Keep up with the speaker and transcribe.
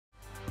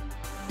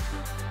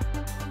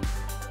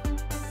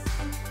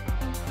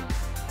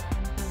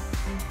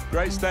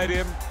Great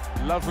stadium,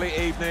 lovely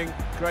evening,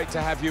 great to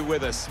have you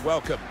with us.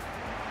 Welcome.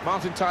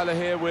 Martin Tyler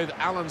here with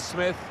Alan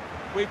Smith.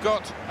 We've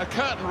got a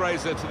curtain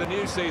raiser to the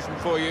new season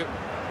for you.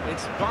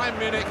 It's Bayern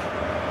Munich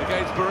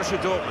against Borussia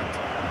Dortmund.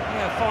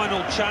 Yeah,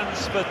 final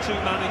chance for two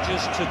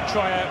managers to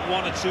try out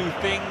one or two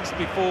things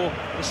before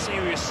the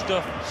serious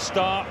stuff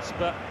starts,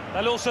 but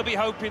they'll also be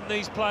hoping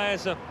these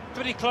players are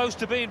pretty close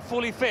to being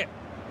fully fit.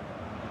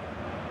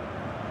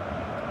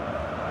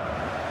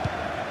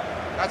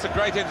 That's a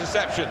great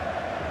interception.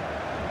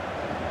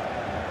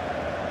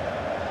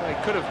 Well,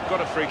 he could have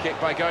got a free kick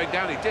by going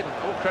down, he didn't.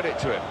 All credit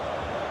to him.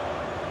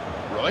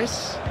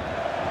 Royce.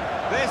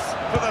 This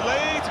for the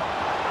lead.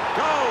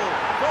 Goal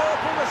for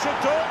Borussia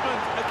Dortmund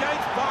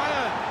against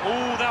Bayern.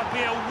 Oh, that'll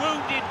be a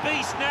wounded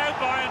beast now,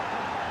 Bayern.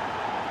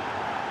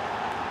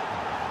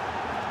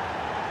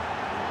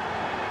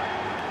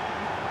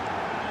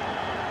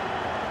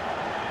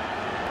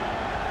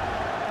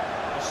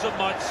 Some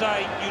might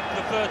say you'd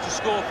prefer to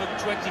score from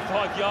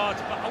 25 yards,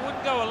 but I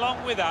wouldn't go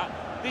along with that.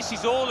 This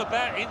is all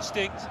about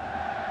instinct.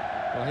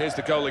 Well, here's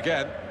the goal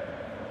again.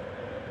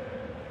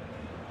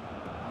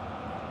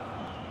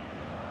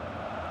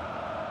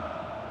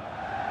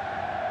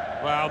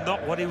 Well,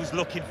 not what he was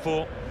looking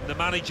for. The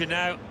manager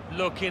now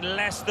looking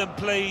less than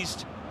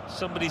pleased.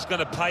 Somebody's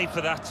going to pay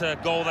for that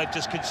goal they've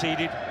just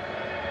conceded. The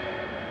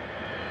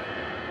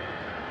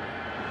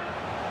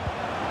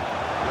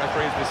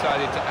referee's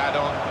decided to add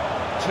on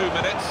 2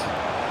 minutes.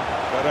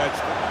 There's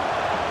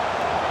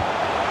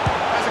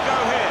a go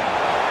here.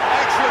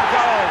 Excellent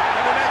goal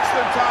and an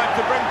excellent time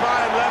to bring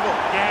Bayern level.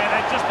 Yeah,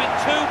 they've just been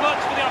too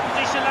much for the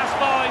opposition last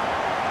 5.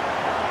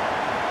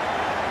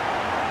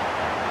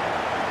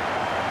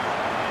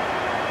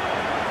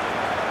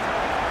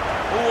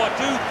 Oh, I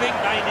do think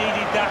they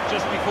needed that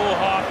just before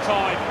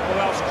half-time, or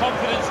else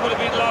confidence would have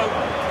been low.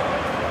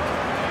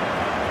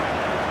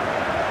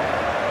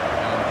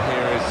 And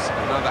here is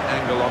another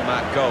angle on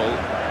that goal.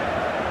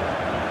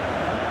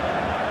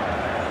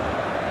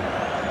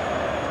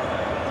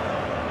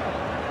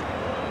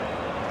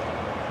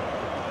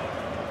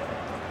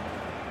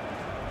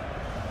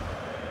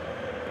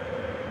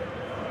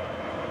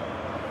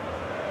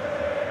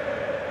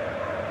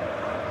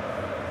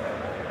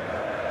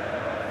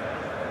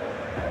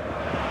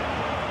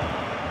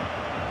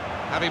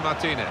 Javi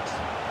Martinez.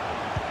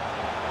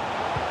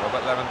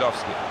 Robert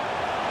Lewandowski.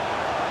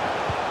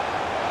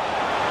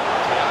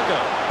 Thiago!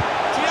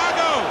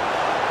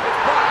 It's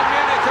Bayern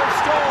Munich have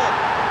scored!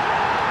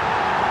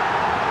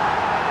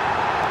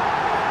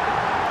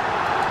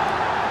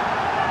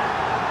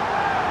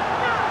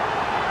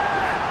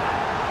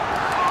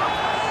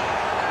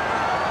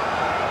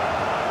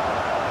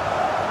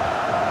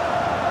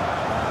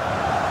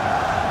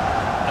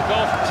 A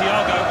goal from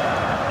Thiago.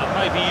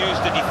 Maybe use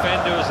the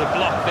defender as a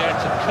block there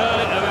to curl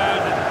it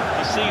around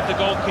and deceive the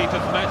goalkeeper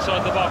from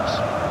outside the box.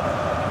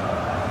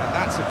 And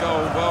that's a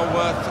goal well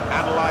worth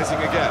analysing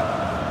again.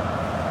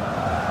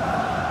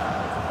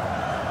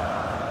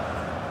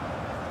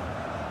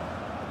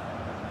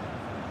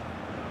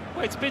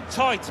 Well, it's been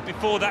tight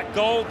before that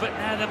goal, but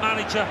now the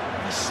manager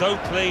is so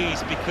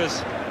pleased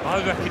because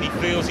I reckon he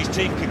feels his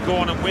team could go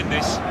on and win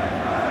this.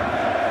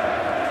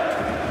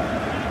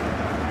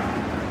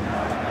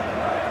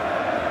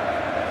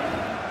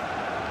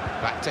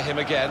 Back to him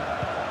again.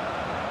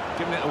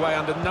 Giving it away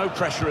under no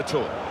pressure at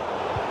all.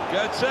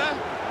 Goetze.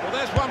 Well,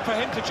 there's one for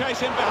him to chase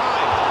him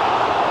behind.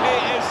 He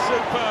is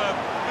superb.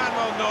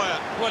 Manuel Neuer.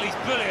 Well, he's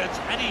brilliant,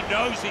 and he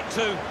knows it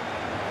too.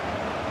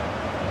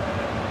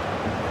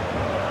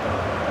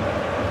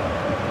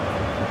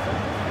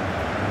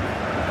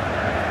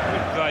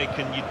 Good break,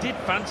 and you did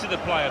fancy the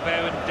player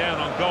bearing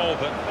down on goal,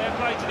 but fair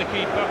play to the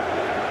keeper.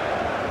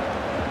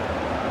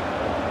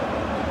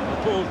 The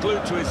ball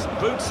glued to his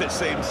boots, it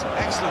seems.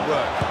 Excellent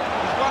work.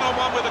 He's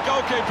one-on-one with the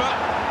goalkeeper.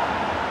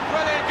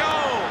 Brilliant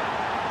goal!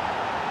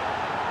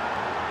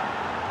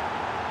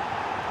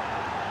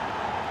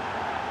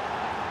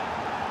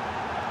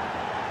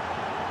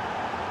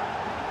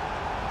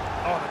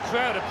 Oh, the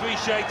crowd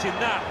appreciating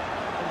that,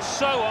 and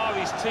so are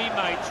his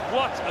teammates.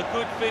 What a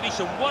good finish,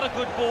 and what a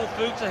good ball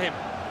through to him.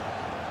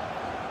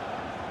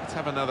 Let's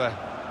have another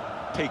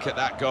peek at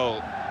that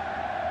goal.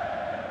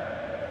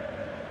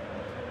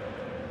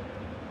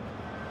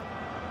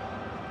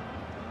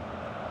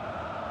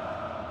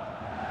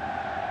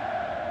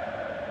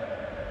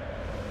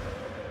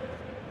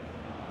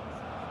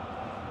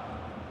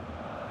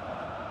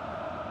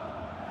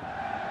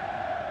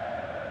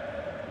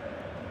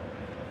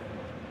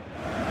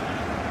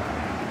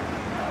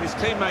 His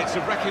teammates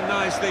have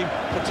recognised the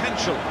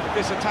potential of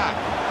this attack.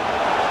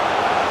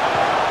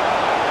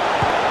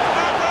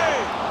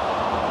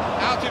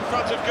 Out in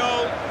front of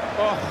goal.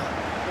 Oh,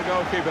 the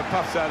goalkeeper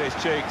puffs out his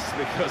cheeks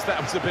because that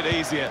was a bit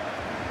easier.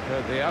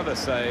 But the other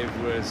save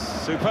was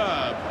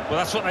superb. Well,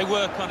 that's what they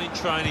work on in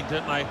training,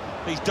 don't they?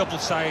 These double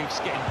saves,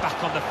 getting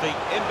back on the feet.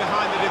 In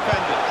behind the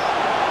defenders.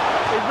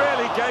 He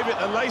really gave it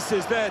the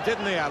laces there,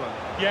 didn't he, Alan?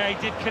 Yeah, he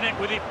did connect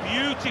with it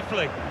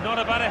beautifully. Not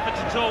a bad effort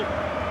at all.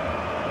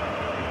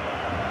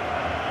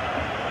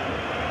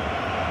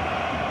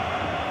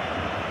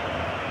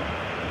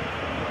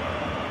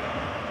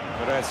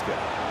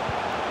 Borussia.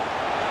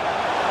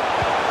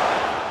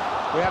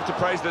 We have to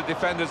praise the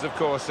defenders, of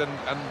course, and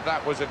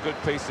that was a good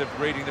piece of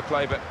reading the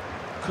play, but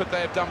could they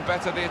have done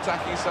better, the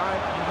attacking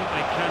side? I think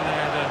they can. They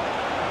had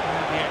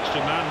the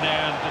extra man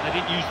there, but they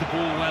didn't use the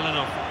ball well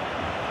enough.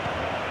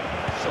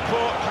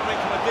 Support coming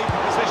from a deeper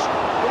position.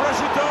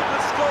 Borussia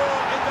Dortmund score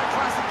in the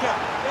Klassiker.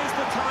 Is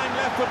the time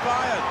left for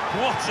Bayern?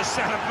 What a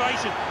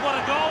celebration! What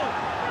a goal!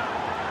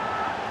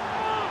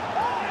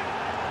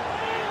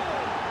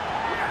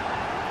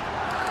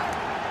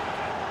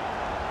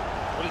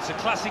 Well, it's a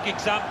classic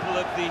example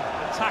of the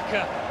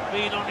attacker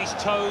being on his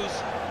toes,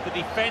 the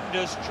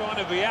defenders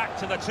trying to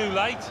react and they're too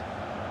late.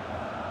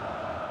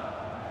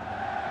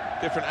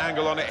 Different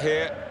angle on it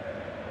here.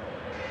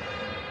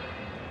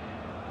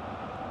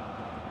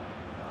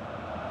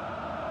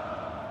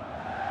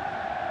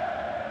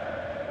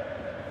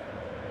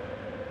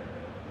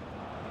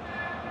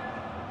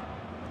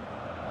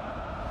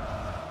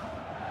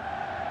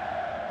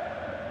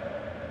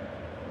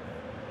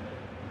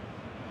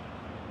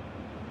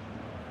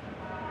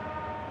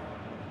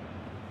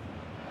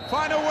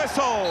 Final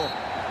whistle,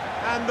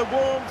 and the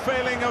warm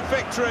feeling of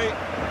victory,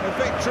 a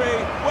victory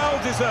well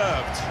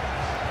deserved.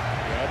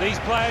 Yeah, these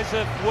players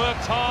have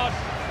worked hard,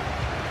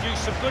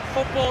 produced some good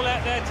football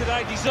out there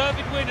today,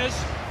 deserved winners.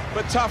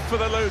 But tough for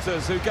the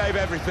losers who gave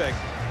everything.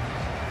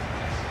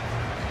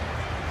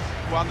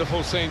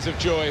 Wonderful scenes of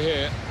joy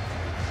here,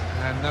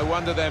 and no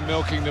wonder they're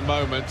milking the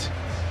moment.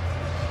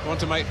 Want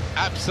to make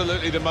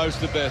absolutely the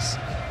most of this.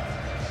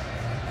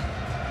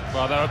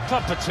 Well, they're a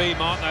proper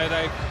team, aren't they?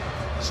 They've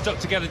stuck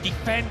together,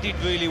 defended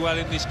really well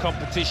in this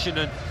competition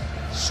and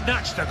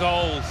snatched the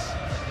goals,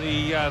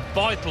 the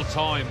vital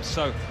times,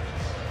 so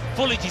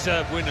fully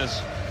deserved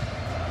winners.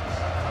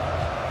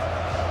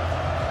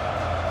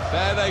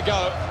 There they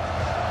go.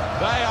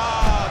 They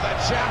are the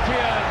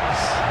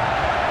champions.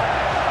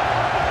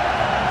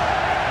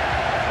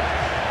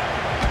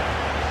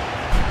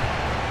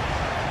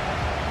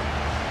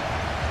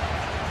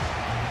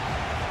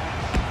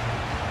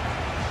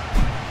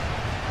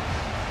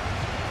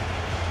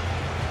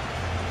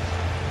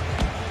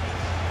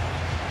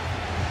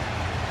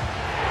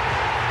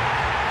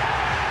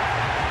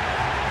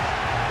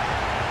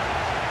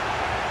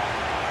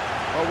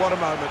 Oh, what a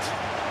moment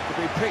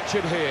to be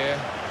pictured here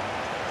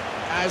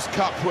as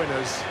cup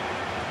winners.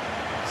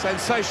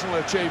 Sensational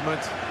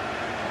achievement.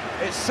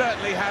 It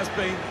certainly has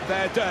been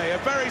their day, a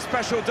very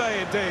special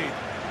day indeed.